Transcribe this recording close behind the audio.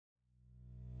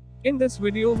In this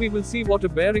video we will see what are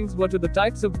bearings, what are the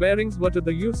types of bearings, what are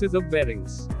the uses of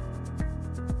bearings.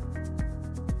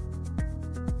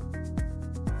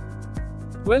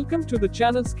 Welcome to the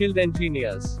channel Skilled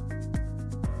Engineers.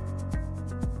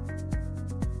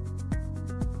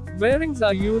 Bearings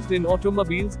are used in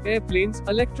automobiles, airplanes,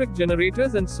 electric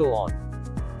generators and so on.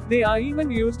 They are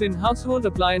even used in household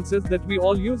appliances that we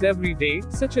all use every day,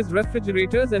 such as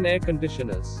refrigerators and air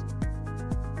conditioners.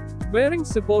 Bearings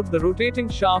support the rotating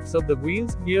shafts of the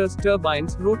wheels, gears,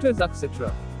 turbines, rotors,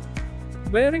 etc.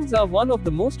 Bearings are one of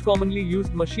the most commonly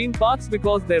used machine parts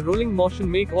because their rolling motion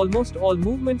make almost all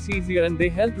movements easier and they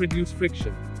help reduce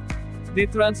friction. They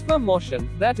transfer motion,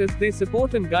 that is, they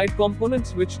support and guide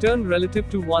components which turn relative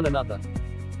to one another.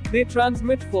 They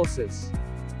transmit forces.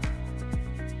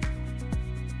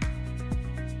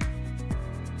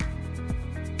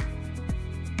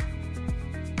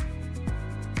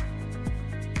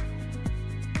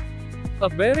 A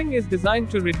bearing is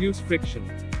designed to reduce friction,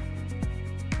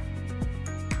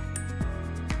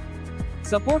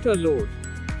 support a load,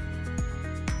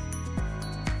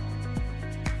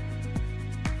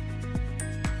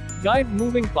 guide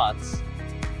moving parts.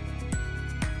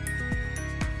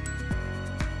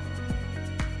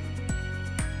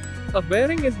 A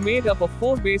bearing is made up of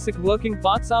four basic working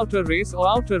parts: outer race or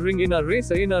outer ring, inner race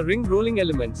or inner ring, rolling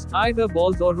elements, either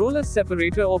balls or rollers,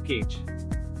 separator or cage.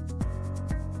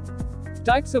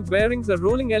 Types of bearings are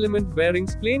rolling element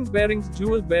bearings, plain bearings,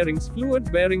 jewel bearings,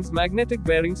 fluid bearings, magnetic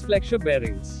bearings, flexure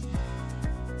bearings.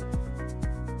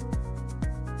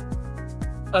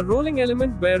 A rolling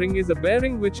element bearing is a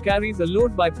bearing which carries a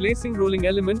load by placing rolling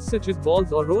elements such as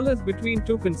balls or rollers between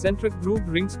two concentric grooved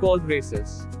rings called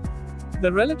races.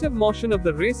 The relative motion of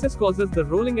the races causes the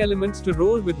rolling elements to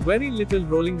roll with very little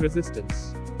rolling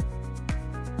resistance.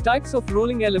 Types of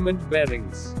rolling element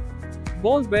bearings.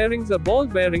 Ball bearings. A ball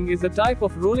bearing is a type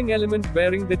of rolling element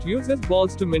bearing that uses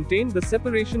balls to maintain the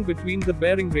separation between the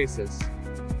bearing races.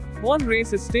 One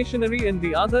race is stationary and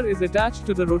the other is attached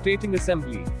to the rotating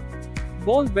assembly.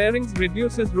 Ball bearings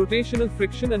reduces rotational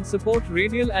friction and support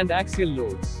radial and axial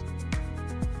loads.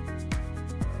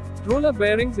 Roller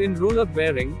bearings. In roller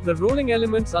bearing, the rolling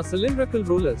elements are cylindrical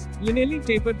rollers, linearly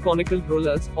tapered conical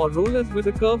rollers, or rollers with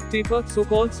a curved taper,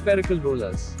 so-called spherical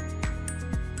rollers.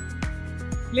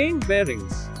 Plain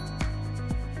bearings.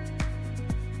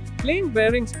 Plain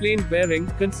bearings. Plain bearing,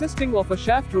 consisting of a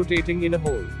shaft rotating in a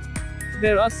hole.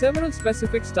 There are several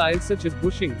specific styles such as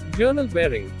bushing, journal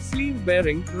bearing, sleeve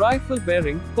bearing, rifle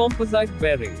bearing, composite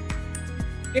bearing.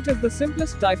 It is the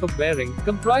simplest type of bearing,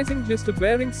 comprising just a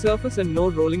bearing surface and no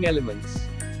rolling elements.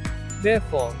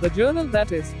 Therefore, the journal,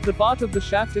 that is, the part of the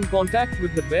shaft in contact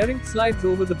with the bearing, slides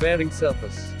over the bearing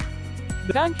surface.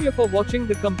 Thank you for watching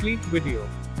the complete video.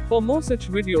 For more such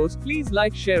videos, please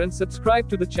like, share and subscribe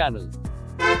to the channel.